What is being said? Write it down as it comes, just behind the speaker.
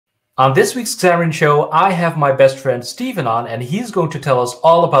On this week's Xamarin Show, I have my best friend Steven on, and he's going to tell us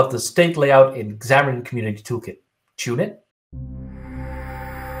all about the state layout in Xamarin Community Toolkit. Tune in.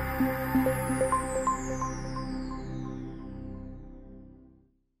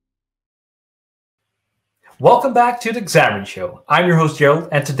 Welcome back to the Xamarin Show. I'm your host, Gerald,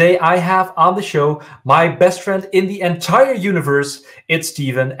 and today I have on the show my best friend in the entire universe. It's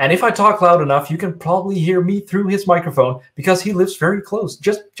Steven, and if I talk loud enough, you can probably hear me through his microphone because he lives very close,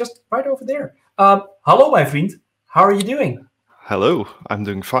 just right over there. Hello, my friend. How are you doing? Hello, I'm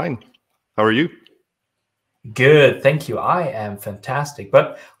doing fine. How are you? Good, thank you. I am fantastic.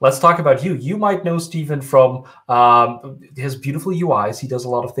 But let's talk about you. You might know Steven from his beautiful UIs. He does a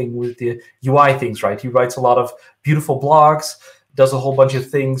lot of things with the UI things, right? He writes a lot of beautiful blogs, does a whole bunch of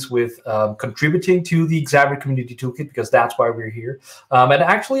things with contributing to the Xamarin Community Toolkit, because that's why we're here. And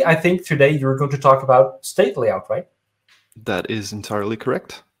actually, I think today you're going to talk about state layout, right? That is entirely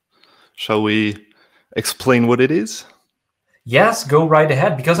correct. Shall we explain what it is? Yes, go right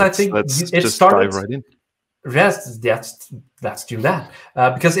ahead, because I think it started. Dive right in. Yes, let's do that.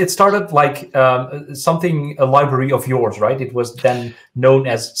 Because it started like a library of yours, right? It was then known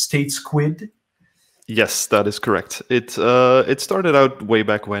as StateSquid. Yes, that is correct. It started out way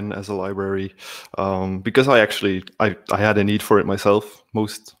back when as a library, because I had a need for it myself.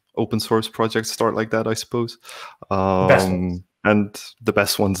 Most open source projects start like that, I suppose. And the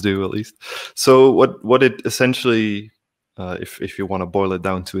best ones do, at least. So what it essentially, if you want to boil it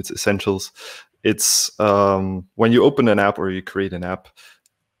down to its essentials, it's when you open an app or you create an app,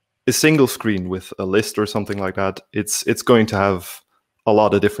 a single screen with a list or something like that, it's going to have a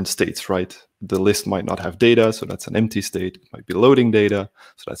lot of different states, right? The list might not have data, so that's an empty state. It might be loading data,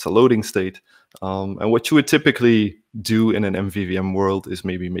 so that's a loading state. And what you would typically do in an MVVM world is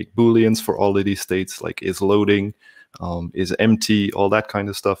maybe make Booleans for all of these states, like is loading, is empty, all that kind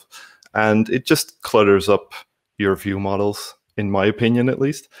of stuff. And it just clutters up your view models, in my opinion, at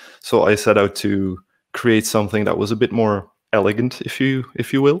least. So I set out to create something that was a bit more elegant, if you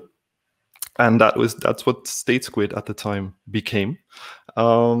will. And that's what StateSquid at the time became.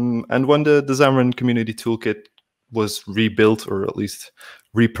 And when the Xamarin Community Toolkit was rebuilt, or at least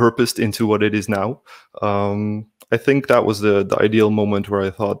repurposed into what it is now, I think that was the ideal moment where I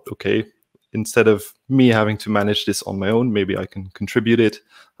thought, okay, instead of me having to manage this on my own, maybe I can contribute it,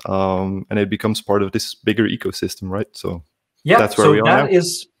 and it becomes part of this bigger ecosystem, right? So yeah, that's where we are now. That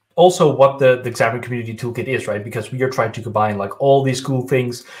is also what the Xamarin Community Toolkit is, right? Because we are trying to combine like all these cool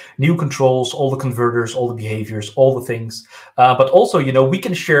things, new controls, all the converters, all the behaviors, all the things. But also, we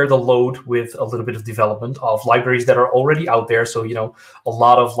can share the load with a little bit of development of libraries that are already out there. So, a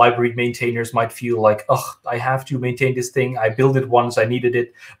lot of library maintainers might feel like, oh, I have to maintain this thing. I built it once, I needed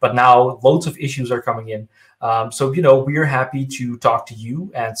it, but now loads of issues are coming in. So, we're happy to talk to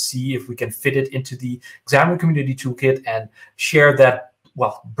you and see if we can fit it into the Xamarin Community Toolkit and share that,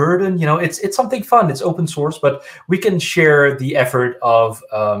 burden. It's something fun. It's open source, but we can share the effort of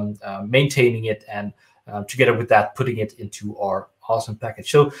maintaining it and together with that, putting it into our awesome package.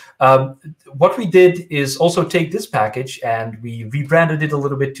 So what we did is also take this package and we rebranded it a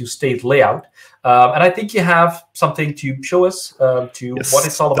little bit to StateLayout. And I think you have something to show us Yes, what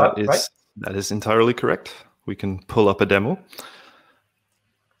it's all about, right? That is entirely correct. We can pull up a demo.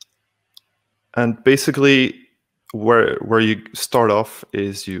 And basically, where you start off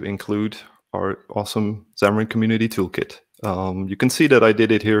is you include our awesome Xamarin Community Toolkit. You can see that I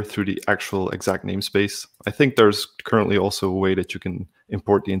did it here through the actual exact namespace. I think there's currently also a way that you can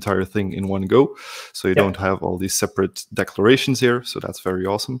import the entire thing in one go, so you don't have all these separate declarations here, so that's very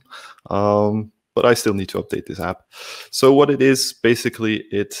awesome. But I still need to update this app. So what it is, basically,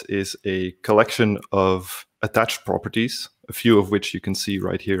 it is a collection of attached properties, a few of which you can see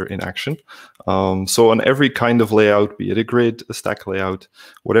right here in action. So on every kind of layout, be it a grid, a stack layout,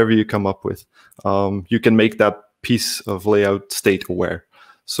 whatever you come up with, you can make that piece of layout state aware.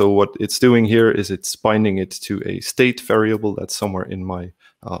 So what it's doing here is it's binding it to a state variable that's somewhere in my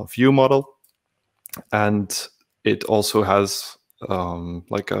view model. And it also has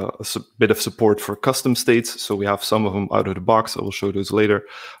like a bit of support for custom states. So we have some of them out of the box. I will show those later.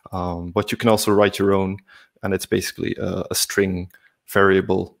 But you can also write your own. And it's basically a string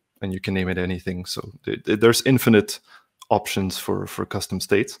variable, and you can name it anything. So there's infinite options for custom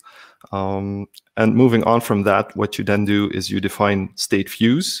states. And moving on from that, what you then do is you define state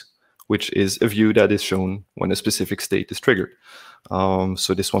views, which is a view that is shown when a specific state is triggered.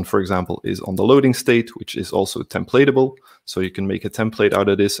 So this one, for example, is on the loading state, which is also templatable. So you can make a template out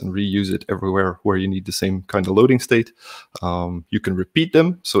of this and reuse it everywhere where you need the same kind of loading state. You can repeat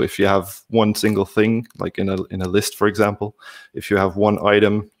them. So if you have one single thing, like in a list, for example, if you have one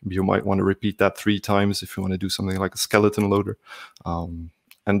item, you might want to repeat that 3 times if you want to do something like a skeleton loader.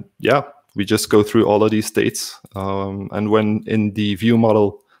 And yeah, we just go through all of these states. And when in the view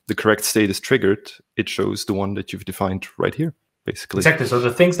model, the correct state is triggered, it shows the one that you've defined right here, basically. Exactly. So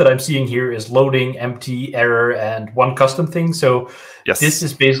the things that I'm seeing here is loading, empty, error, and one custom thing. So yes, this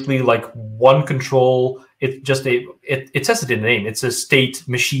is basically like one control. It just it says it in the name. It's a state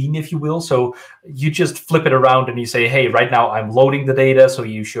machine, if you will. So you just flip it around and you say, hey, right now I'm loading the data. So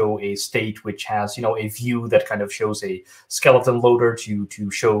you show a state which has, you know, a view that kind of shows a skeleton loader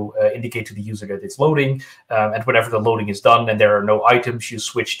to show indicate to the user that it's loading. And whenever the loading is done and there are no items, you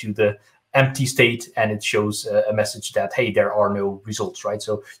switch to the empty state and it shows a message that, hey, there are no results, right?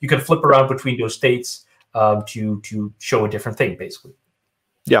 So you can flip around between those states to show a different thing, basically.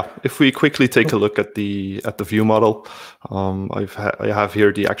 Yeah, if we quickly take a look at the view model, I have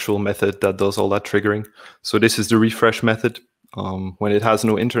here the actual method that does all that triggering. So this is the refresh method. When it has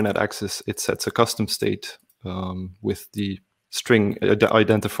no internet access, it sets a custom state with the string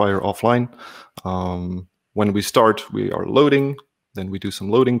identifier offline. When we start, we are loading, then we do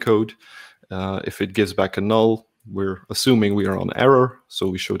some loading code. If it gives back a null, we're assuming we are on error, so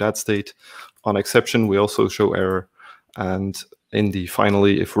we show that state. On exception, we also show error. And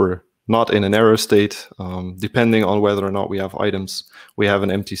finally, if we're not in an error state, depending on whether or not we have items, we have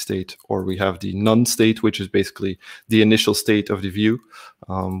an empty state, or we have the none state, which is basically the initial state of the view,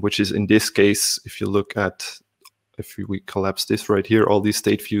 which is in this case, if you look at, if we collapse this right here, all these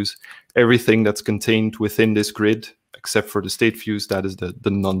state views, everything that's contained within this grid, except for the state views, that is the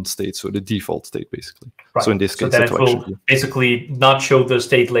none state, so the default state, basically. Right. So in this case, then it will basically not show the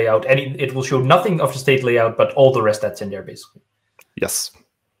state layout. It will show nothing of the state layout, but all the rest that's in there, basically. Yes,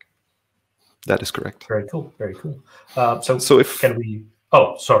 that is correct. Very cool. Very cool. So if can we?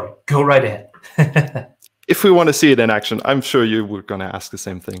 Oh, sorry. Go right ahead. If we want to see it in action, I'm sure you were going to ask the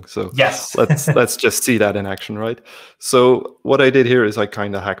same thing. So yes, let's just see that in action, right? So what I did here is I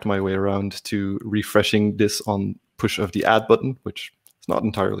kind of hacked my way around to refreshing this on push of the add button, which is not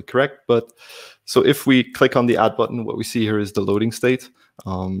entirely correct. But so if we click on the add button, what we see here is the loading state.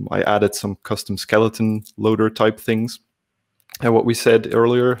 I added some custom skeleton loader type things. And what we said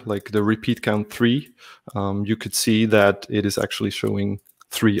earlier, like the repeat count 3, you could see that it is actually showing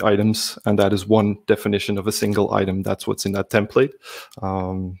 3 items, and that is one definition of a single item. That's what's in that template.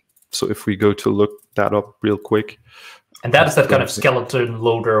 So if we go to look that up real quick. And that is that kind of skeleton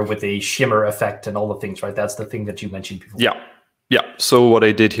loader with a shimmer effect and all the things, right? That's the thing that you mentioned before. Yeah. Yeah. So what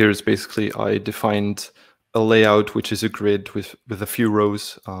I did here is basically I defined a layout, which is a grid with a few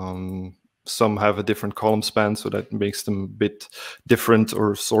rows. Some have a different column span, so that makes them a bit different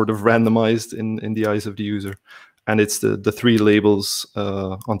or sort of randomized in the eyes of the user. And it's the 3 labels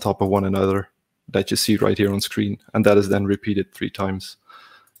on top of one another that you see right here on screen. And that is then repeated 3 times,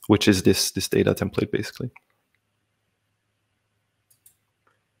 which is this data template, basically.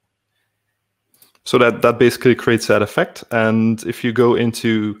 So that basically creates that effect. And if you go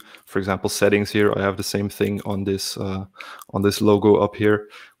into, for example, settings here, I have the same thing on this logo up here,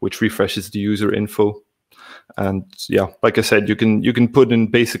 which refreshes the user info. And yeah, like I said, you can put in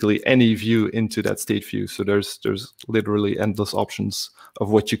basically any view into that state view. So there's literally endless options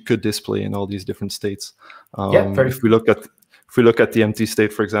of what you could display in all these different states. If we look at the empty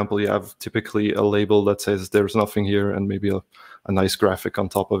state, for example, you have typically a label that says there's nothing here and maybe a nice graphic on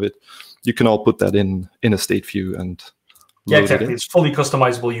top of it. You can all put that in a state view and yeah, exactly. It's fully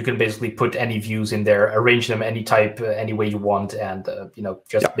customizable. You can basically put any views in there, arrange them any type, any way you want, and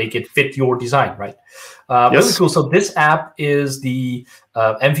just make it fit your design, right? Really cool. So this app is the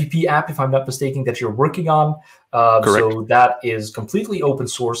MVP app, if I'm not mistaken, that you're working on. So that is completely open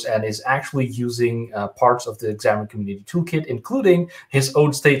source and is actually using parts of the Xamarin Community Toolkit, including his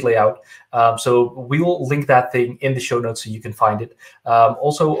own state layout. So we will link that thing in the show notes so you can find it.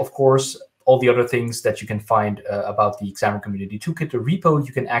 Also, of course, all the other things that you can find about the Xamarin Community Toolkit, the repo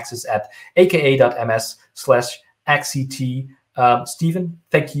you can access at aka.ms/xct. Stephen,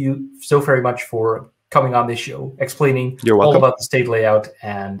 thank you so very much for coming on this show, explaining all about the state layout,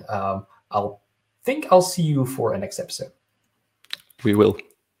 and I'll see you for a next episode. We will.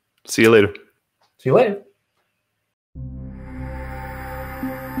 See you later. See you later.